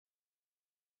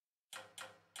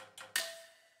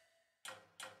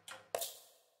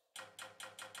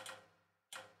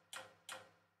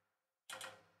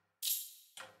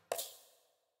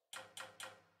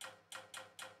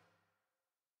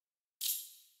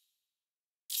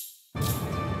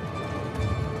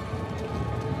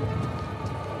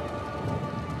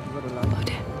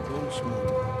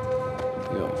smooth.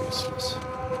 You're useless.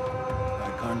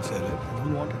 I can't sell it. I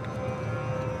don't want it.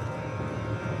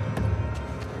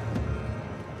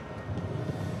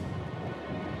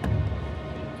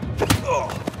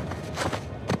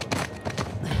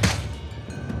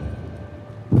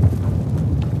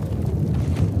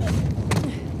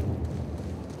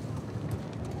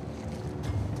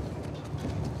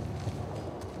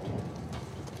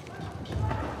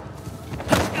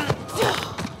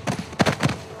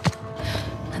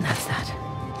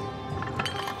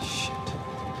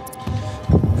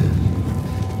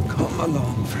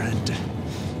 Along, friend.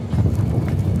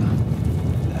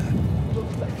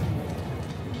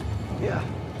 Yeah.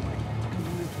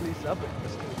 Please up it.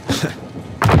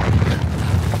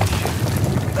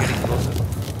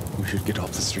 We should get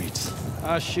off the streets.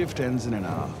 Our shift ends in an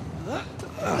hour.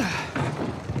 I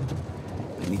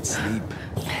need sleep.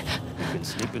 You can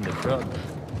sleep in the truck.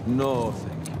 No,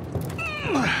 thank you.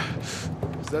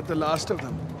 Is that the last of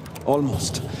them?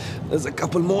 Almost. There's a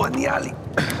couple more in the alley.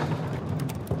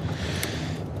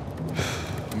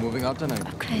 Moving out tonight.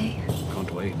 Okay.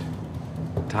 Can't wait.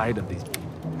 Tired of these people.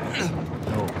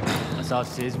 No. Asad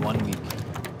says 1 week.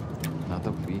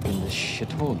 Another week in this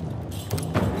shithole.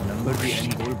 Remember the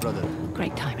end goal, brother.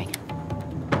 Great timing.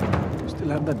 You still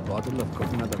have that bottle of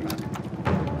coconut around?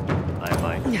 I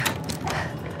might.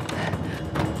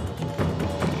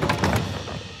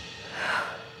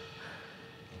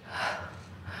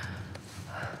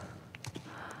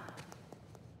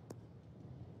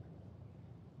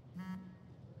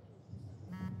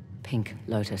 Pink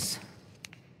Lotus.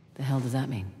 The hell does that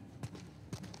mean?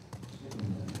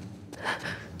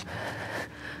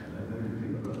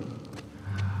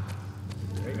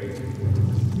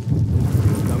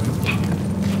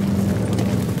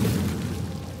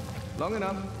 Long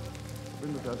enough.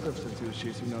 Been with Acer since he was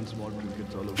chasing down small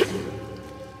trinkets all over the world.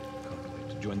 Can't wait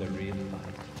to join the real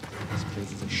fight. This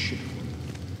place is a shit.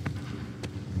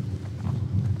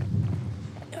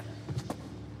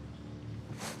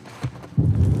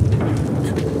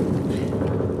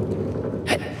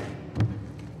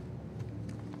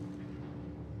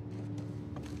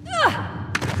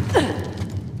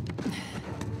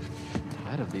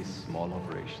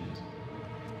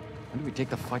 When do we take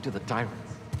the fight to the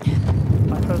tyrants?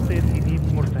 Asad says he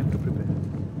needs more time to prepare.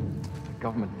 The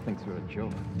government thinks we're a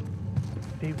joke.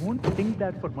 They won't think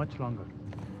that for much longer.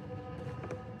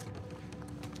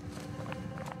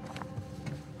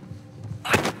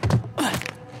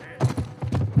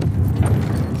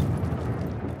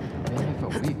 Been here for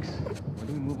weeks. When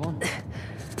do we move on?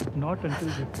 Not until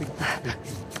we fix this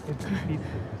place. Every piece.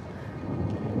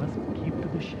 We must keep to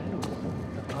the shadows.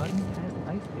 The army has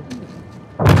eyes everywhere.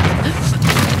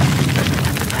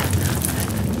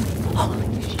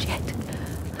 Holy shit.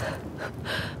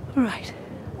 Right.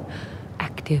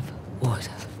 Active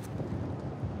water.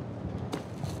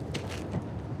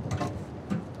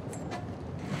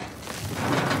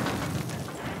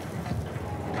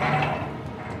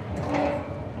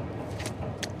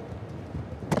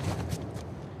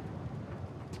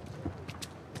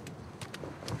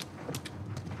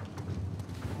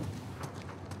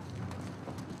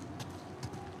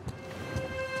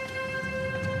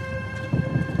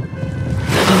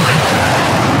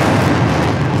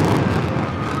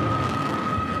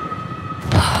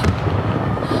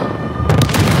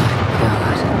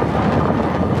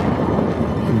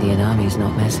 He's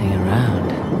not messing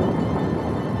around.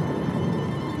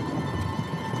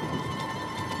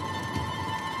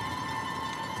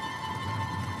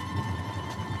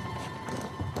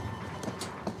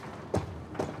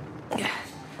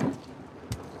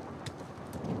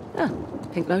 Ah,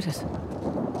 Pink Lotus.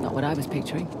 Not what I was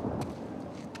picturing.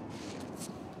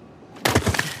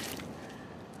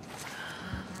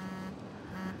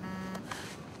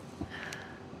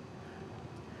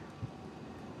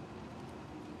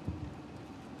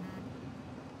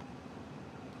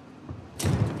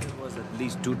 At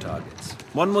least 2 targets.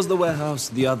 One was the warehouse,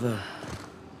 the other...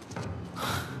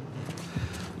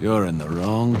 You're in the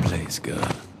wrong place, girl.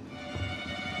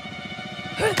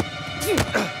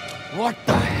 What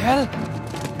the hell?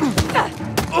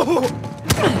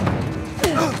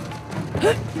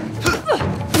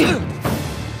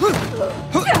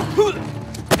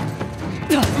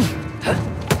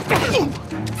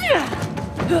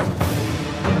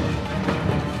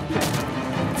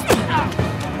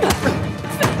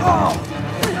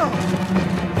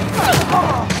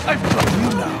 I've got you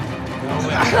now.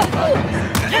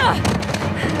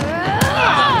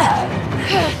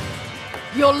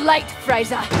 You're late,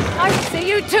 Fraser. I see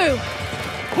you too.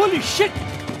 Holy shit!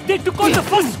 They took on the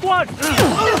first squad!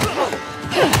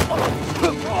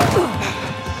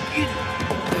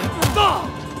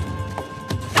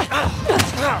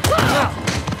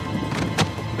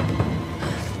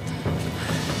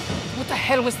 What the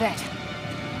hell was that?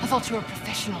 I thought you were a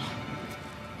professional.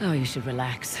 Oh, you should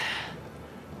relax.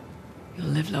 You'll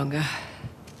live longer.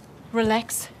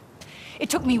 Relax? It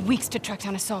took me weeks to track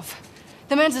down Asov.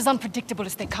 The man's as unpredictable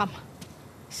as they come.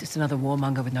 He's just another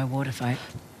warmonger with no war to fight.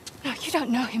 No, you don't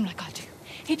know him like I do.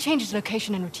 He changes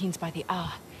location and routines by the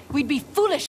hour. We'd be foolish